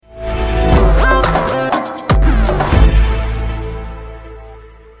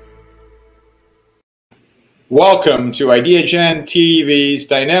Welcome to IdeaGen TV's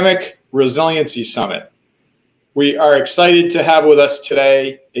Dynamic Resiliency Summit. We are excited to have with us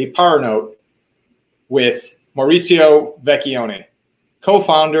today a power note with Maurizio Vecchione,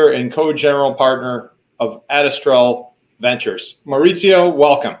 co-founder and co-general partner of Adistrel Ventures. Maurizio,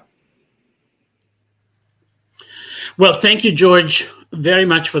 welcome. Well, thank you, George, very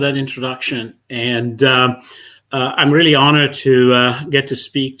much for that introduction. And I'm really honored to get to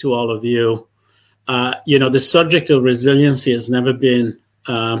speak to all of you. The subject of resiliency has never been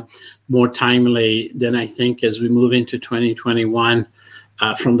more timely than I think as we move into 2021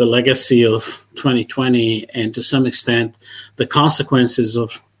 from the legacy of 2020 and to some extent the consequences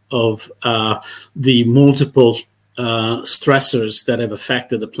of the multiple stressors that have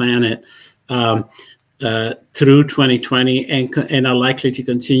affected the planet through 2020 and are likely to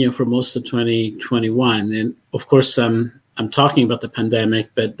continue for most of 2021. And of course, I'm talking about the pandemic,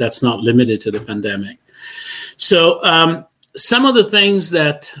 but that's not limited to the pandemic. So some of the things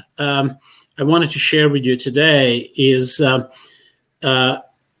that I wanted to share with you today is some of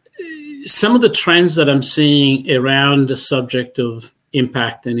the trends that I'm seeing around the subject of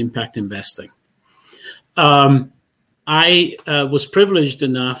impact and impact investing. I was privileged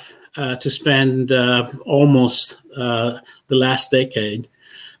enough to spend almost the last decade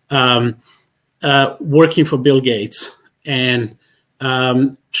working for Bill Gates and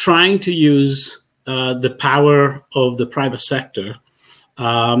trying to use the power of the private sector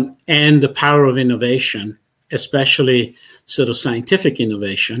and the power of innovation, especially sort of scientific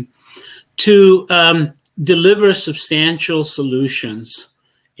innovation, to deliver substantial solutions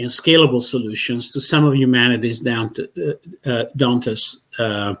and scalable solutions to some of humanity's daunting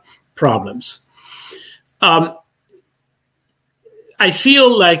problems. I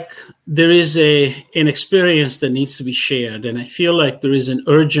feel like there is an experience that needs to be shared, and I feel like there is an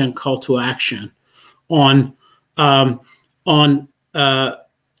urgent call to action on the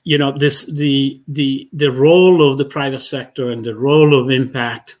role of the private sector and the role of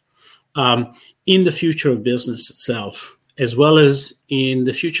impact in the future of business itself, as well as in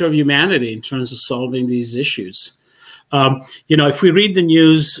the future of humanity in terms of solving these issues. If we read the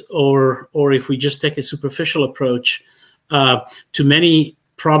news or if we just take a superficial approach to many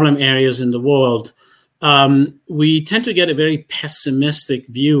problem areas in the world, we tend to get a very pessimistic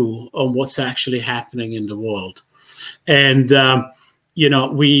view on what's actually happening in the world. And, there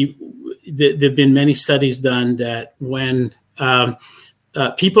have been many studies done that when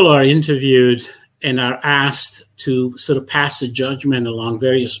people are interviewed and are asked to sort of pass a judgment along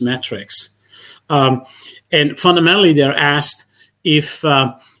various metrics, and fundamentally they're asked if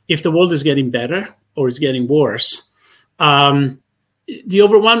the world is getting better or it's getting worse, the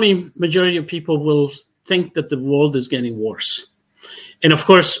overwhelming majority of people will think that the world is getting worse. And of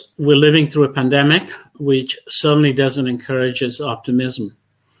course, we're living through a pandemic, which certainly doesn't encourage us optimism.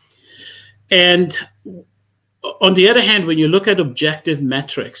 And on the other hand, when you look at objective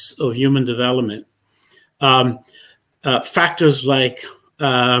metrics of human development, factors like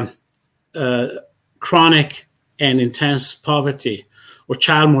chronic and intense poverty or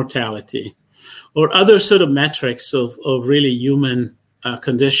child mortality or other sort of metrics of really human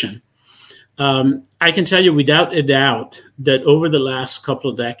condition, I can tell you without a doubt that over the last couple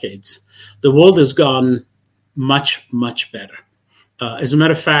of decades, the world has gone much, much better. As a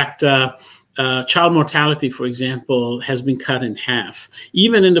matter of fact, child mortality, for example, has been cut in half,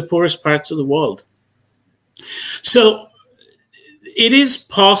 even in the poorest parts of the world. So it is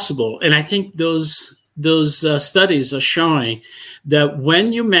possible, and I think those studies are showing that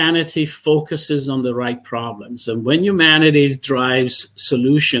when humanity focuses on the right problems and when humanity drives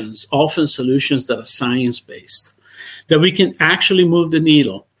solutions, often solutions that are science-based, that we can actually move the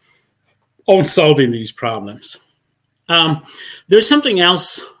needle on solving these problems. There's something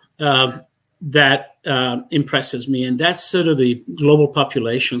else that impresses me, and that's sort of the global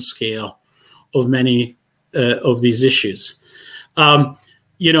population scale of many of these issues.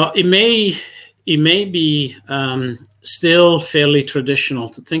 It may be still fairly traditional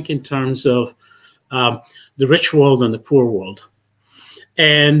to think in terms of the rich world and the poor world.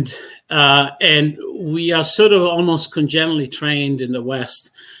 And we are sort of almost congenitally trained in the West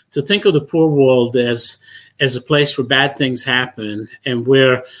to think of the poor world as a place where bad things happen and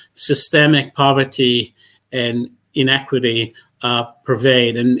where systemic poverty and inequity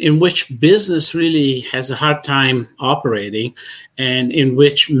pervade, and in which business really has a hard time operating, and in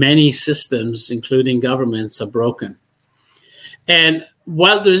which many systems, including governments, are broken. And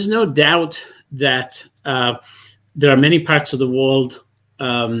while there is no doubt that there are many parts of the world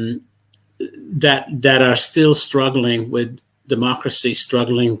that are still struggling with democracy,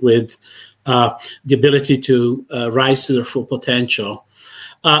 struggling with the ability to rise to their full potential.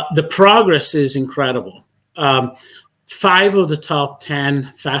 The progress is incredible. 5 of the top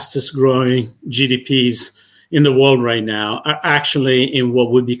 10 fastest growing GDPs in the world right now are actually in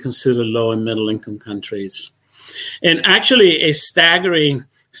what would be considered low and middle income countries. And actually a staggering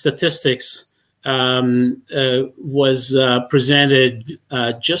statistics was presented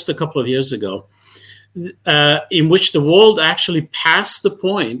just a couple of years ago, in which the world actually passed the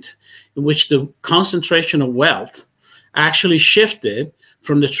point in which the concentration of wealth actually shifted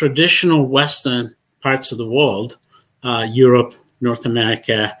from the traditional Western parts of the world, Europe, North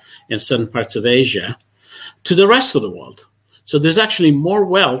America, and certain parts of Asia, to the rest of the world. So there's actually more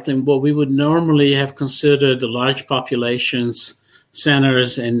wealth in what we would normally have considered the large populations,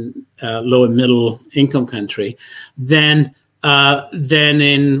 centers, and low and middle income country than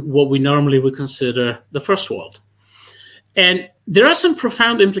in what we normally would consider the first world. And there are some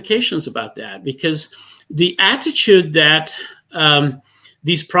profound implications about that, because the attitude that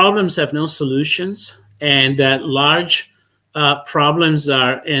these problems have no solutions and that large problems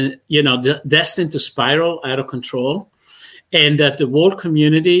are destined to spiral out of control, and that the world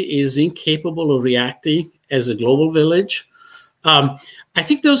community is incapable of reacting as a global village. I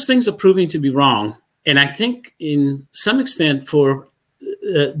think those things are proving to be wrong. And I think in some extent for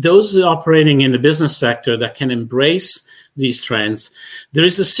those operating in the business sector that can embrace these trends, there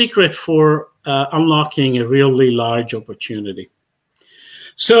is a secret for unlocking a really large opportunity.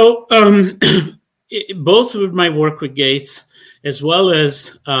 So both with my work with Gates, as well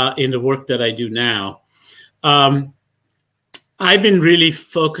as in the work that I do now, I've been really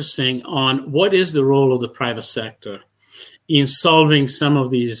focusing on what is the role of the private sector in solving some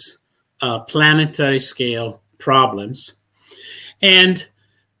of these planetary scale problems. And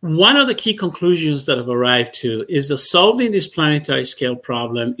one of the key conclusions that I've arrived to is that solving this planetary scale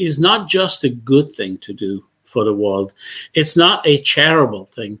problem is not just a good thing to do for the world. It's not a charitable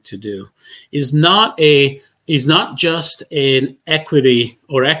thing to do. It's not just an equity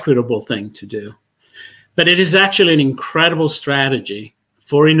or equitable thing to do. But it is actually an incredible strategy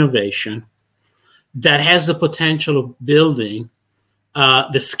for innovation that has the potential of building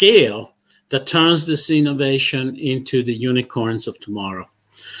the scale that turns this innovation into the unicorns of tomorrow.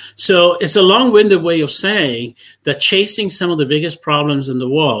 So it's a long-winded way of saying that chasing some of the biggest problems in the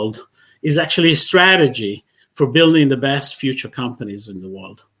world is actually a strategy for building the best future companies in the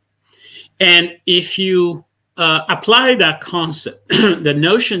world. And if you apply that concept, the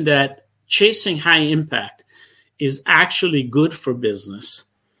notion that chasing high impact is actually good for business,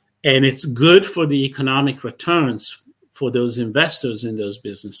 and it's good for the economic returns for those investors in those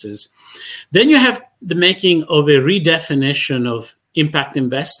businesses, then you have the making of a redefinition of impact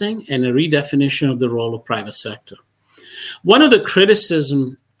investing and a redefinition of the role of private sector. One of the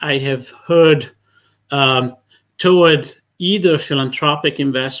criticism I have heard toward either philanthropic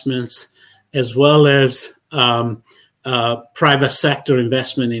investments as well as private sector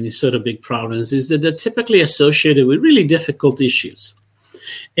investment in these sort of big problems is that they're typically associated with really difficult issues.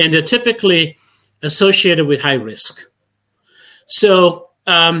 And they're typically associated with high risk. So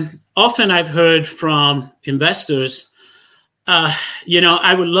often I've heard from investors,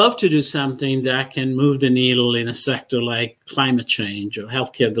 I would love to do something that can move the needle in a sector like climate change or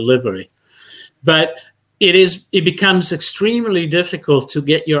healthcare delivery. But it becomes extremely difficult to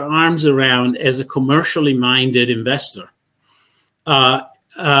get your arms around as a commercially minded investor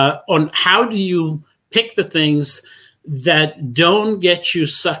on how do you pick the things that don't get you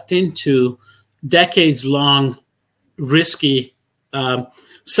sucked into decades-long risky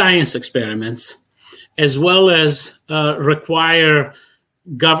science experiments, as well as require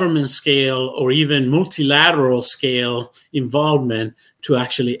government scale or even multilateral scale involvement to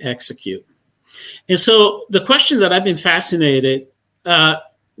actually execute. And so the question that I've been fascinated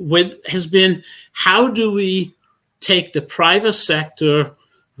with has been, how do we take the private sector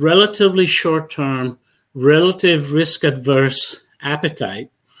relatively short-term, relative risk-adverse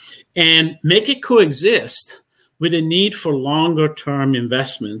appetite and make it coexist with a need for longer-term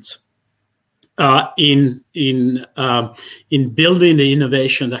investments in building the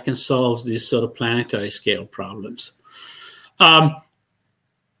innovation that can solve these sort of planetary scale problems. And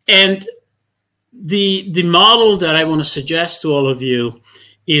the model that I want to suggest to all of you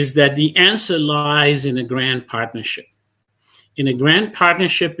is that the answer lies in a grand partnership,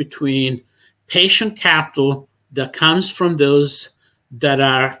 between patient capital that comes from those that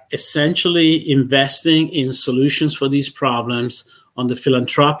are essentially investing in solutions for these problems on the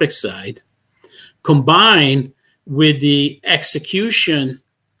philanthropic side, combined with the execution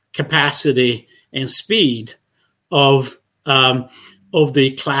capacity and speed of of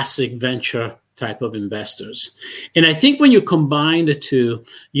the classic venture type of investors. And I think when you combine the two,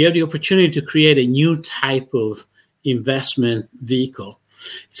 you have the opportunity to create a new type of investment vehicle.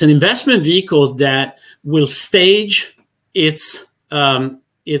 It's an investment vehicle that will stage its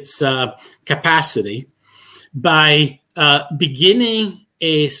capacity by beginning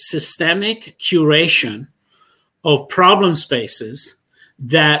a systemic curation of problem spaces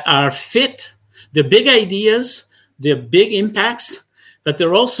that are fit. They're big ideas, they're big impacts, but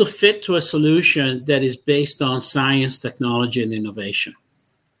they're also fit to a solution that is based on science, technology, and innovation.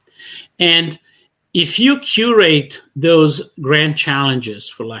 And if you curate those grand challenges,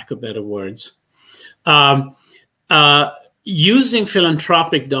 for lack of better words, using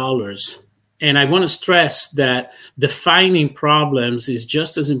philanthropic dollars, and I want to stress that defining problems is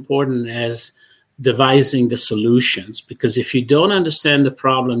just as important as devising the solutions, because if you don't understand the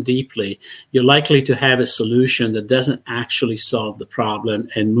problem deeply, you're likely to have a solution that doesn't actually solve the problem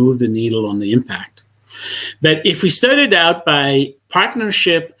and move the needle on the impact. But if we started out by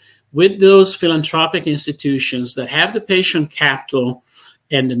partnership with those philanthropic institutions that have the patient capital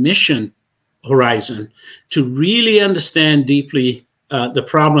and the mission horizon to really understand deeply the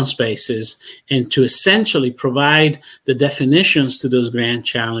problem spaces and to essentially provide the definitions to those grand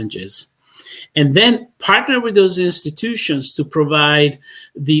challenges, and then partner with those institutions to provide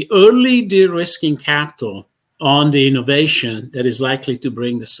the early de-risking capital on the innovation that is likely to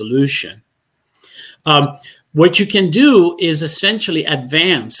bring the solution. What you can do is essentially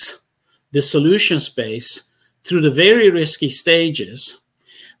advance the solution space through the very risky stages,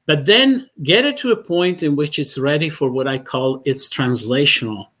 but then get it to a point in which it's ready for what I call its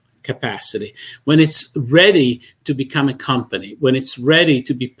translational capacity, when it's ready to become a company, when it's ready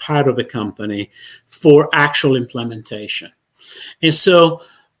to be part of a company for actual implementation. And so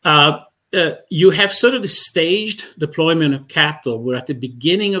you have sort of the staged deployment of capital, where at the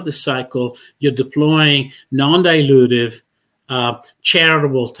beginning of the cycle, you're deploying non-dilutive,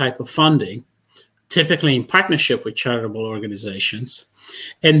 charitable type of funding, typically in partnership with charitable organizations.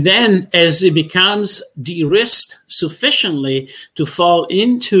 And then as it becomes de-risked sufficiently to fall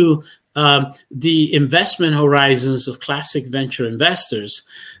into the investment horizons of classic venture investors,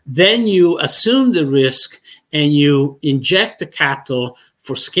 then you assume the risk and you inject the capital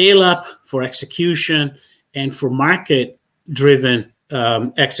for scale up, for execution, and for market-driven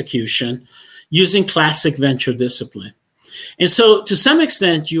execution using classic venture discipline. And so to some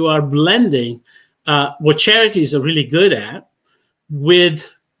extent, you are blending what charities are really good at with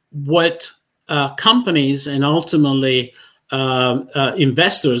what companies and ultimately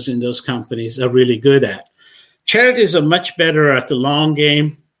investors in those companies are really good at. Charities are much better at the long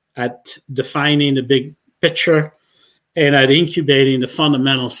game, at defining the big picture, and at incubating the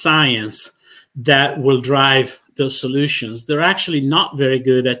fundamental science that will drive those solutions. They're actually not very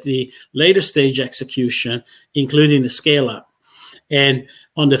good at the later stage execution, including the scale up. And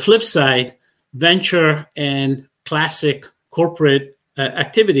on the flip side, venture and classic corporate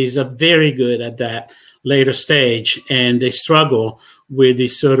activities are very good at that later stage, and they struggle with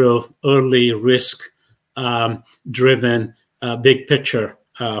these sort of early risk driven big picture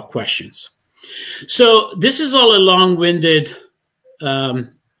questions. So this is all a long-winded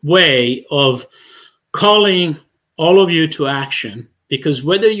way of calling all of you to action, because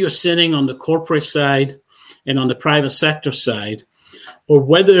whether you're sitting on the corporate side and on the private sector side, or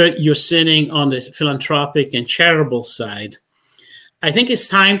whether you're sitting on the philanthropic and charitable side, I think it's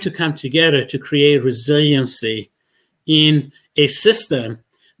time to come together to create resiliency in a system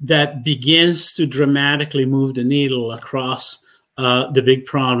that begins to dramatically move the needle across the big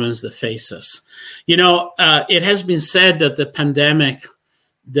problems that face us. You know, it has been said that the pandemic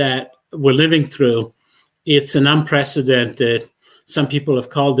that we're living through, it's an unprecedented, some people have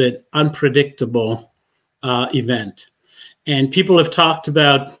called it unpredictable event. And people have talked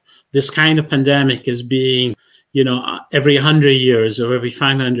about this kind of pandemic as being, you know, every 100 years or every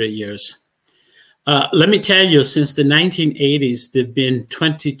 500 years. Let me tell you, since the 1980s, there have been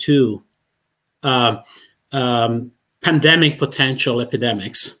 22 pandemic potential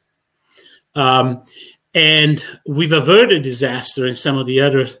epidemics. And we've averted disaster in some of the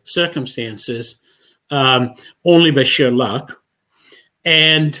other circumstances only by sheer luck.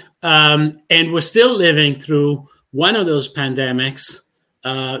 And we're still living through one of those pandemics,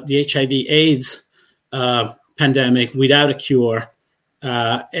 the HIV/AIDS pandemic, without a cure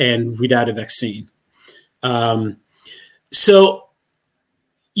and without a vaccine. So,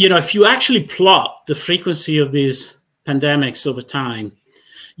 you know, if you actually plot the frequency of these pandemics over time,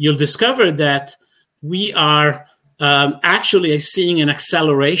 you'll discover that we are actually seeing an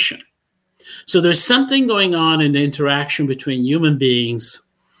acceleration. So there's something going on in the interaction between human beings,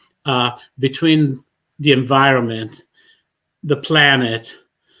 between the environment, the planet,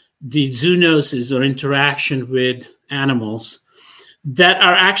 the zoonosis or interaction with animals that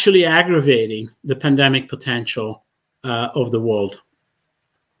are actually aggravating the pandemic potential of the world.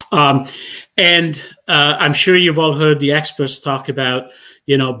 And I'm sure you've all heard the experts talk about,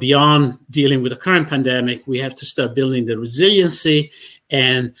 beyond dealing with the current pandemic, we have to start building the resiliency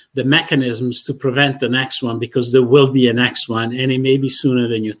and the mechanisms to prevent the next one, because there will be a next one, and it may be sooner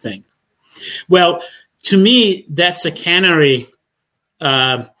than you think. Well, to me, that's a canary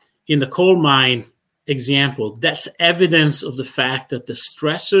in the coal mine example. That's evidence of the fact that the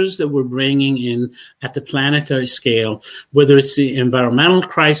stressors that we're bringing in at the planetary scale, whether it's the environmental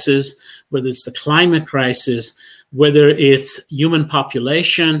crisis, whether it's the climate crisis, whether it's human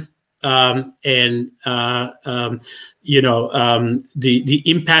population, and the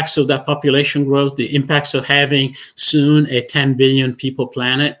impacts of that population growth, the impacts of having soon a 10 billion people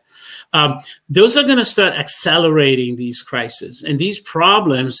planet, those are going to start accelerating these crises. And these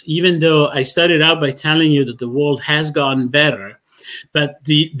problems, even though I started out by telling you that the world has gotten better, but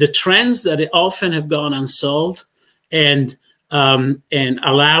the trends that often have gone unsolved and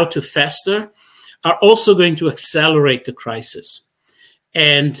allowed to fester are also going to accelerate the crisis.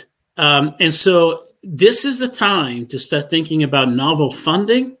 And so this is the time to start thinking about novel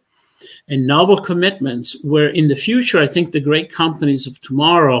funding and novel commitments, where in the future, I think the great companies of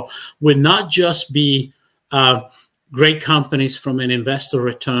tomorrow will not just be great companies from an investor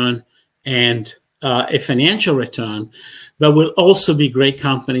return and a financial return, but will also be great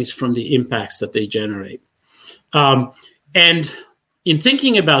companies from the impacts that they generate. And in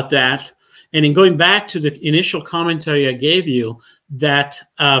thinking about that, and in going back to the initial commentary I gave you, that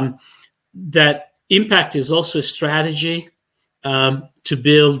impact is also a strategy to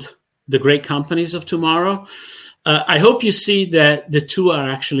build the great companies of tomorrow. I hope you see that the two are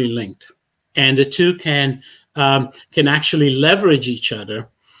actually linked, and the two can actually leverage each other.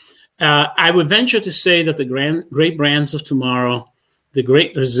 I would venture to say that the great brands of tomorrow, the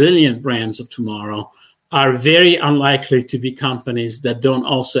great resilient brands of tomorrow, are very unlikely to be companies that don't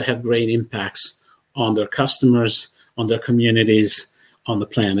also have great impacts on their customers, on their communities, on the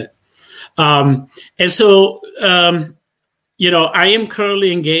planet. And so, I am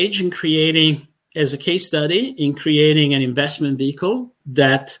currently engaged in creating, as a case study, in creating an investment vehicle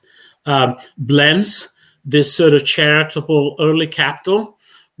that blends this sort of charitable early capital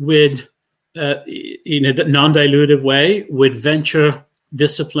with, in a non-dilutive way, with venture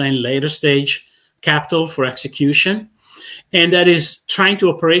discipline later stage capital for execution. And that is trying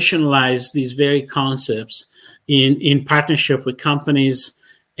to operationalize these very concepts in partnership with companies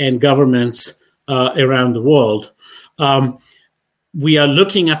and governments around the world. We are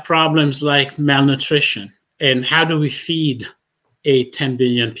looking at problems like malnutrition and how do we feed a 10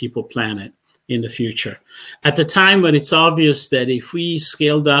 billion people planet in the future. At the time when it's obvious that if we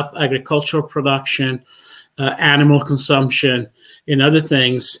scaled up agricultural production, animal consumption, and other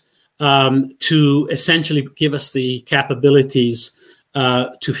things to essentially give us the capabilities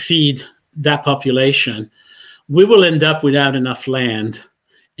to feed that population, we will end up without enough land,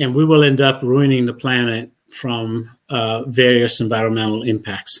 and we will end up ruining the planet from various environmental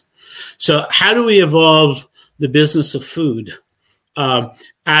impacts. So how do we evolve the business of food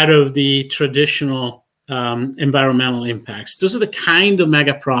out of the traditional environmental impacts? Those are the kind of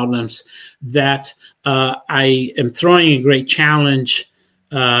mega problems that I am throwing a great challenge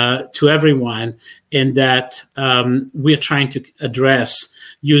to everyone, and that we're trying to address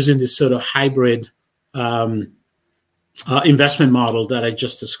using this sort of hybrid investment model that I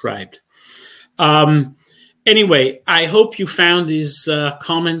just described. Anyway, I hope you found these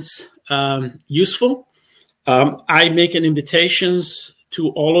comments useful. I make an invitation to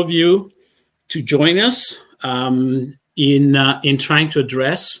all of you to join us in trying to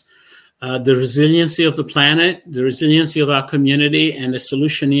address the resiliency of the planet, the resiliency of our community, and the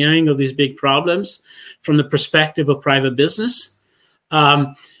solutioneering of these big problems from the perspective of private business.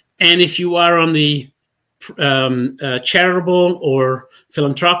 And if you are on the charitable or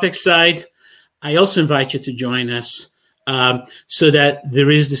philanthropic side, I also invite you to join us so that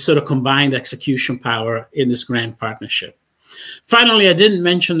there is this sort of combined execution power in this grand partnership. Finally, I didn't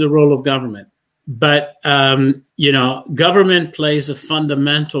mention the role of government, but government plays a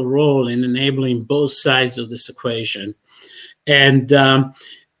fundamental role in enabling both sides of this equation, and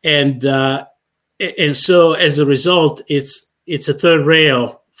so as a result, it's a third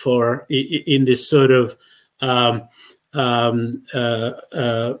rail in this sort of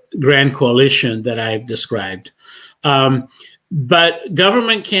grand coalition that I've described. But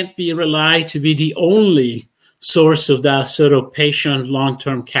government can't be relied to be the only source of that sort of patient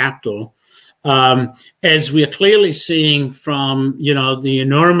long-term capital. As we are clearly seeing from, the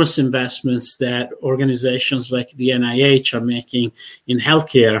enormous investments that organizations like the NIH are making in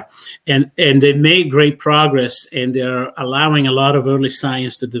healthcare, and they've made great progress, and they're allowing a lot of early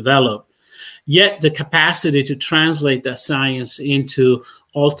science to develop. Yet the capacity to translate that science into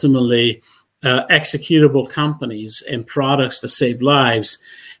ultimately executable companies and products that save lives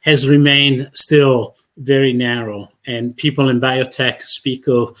has remained still very narrow. And people in biotech speak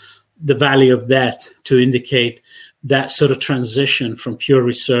of the value of that to indicate that sort of transition from pure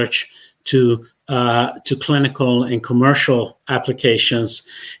research to clinical and commercial applications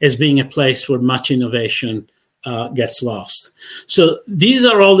as being a place where much innovation gets lost. So these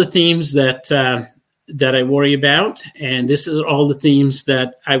are all the themes that I worry about, and this is all the themes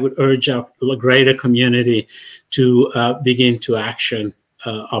that I would urge our greater community to begin to action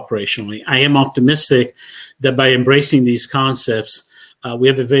operationally. I am optimistic that by embracing these concepts, we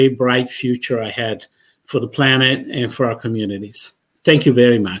have a very bright future ahead for the planet and for our communities. Thank you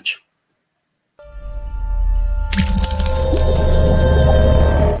very much.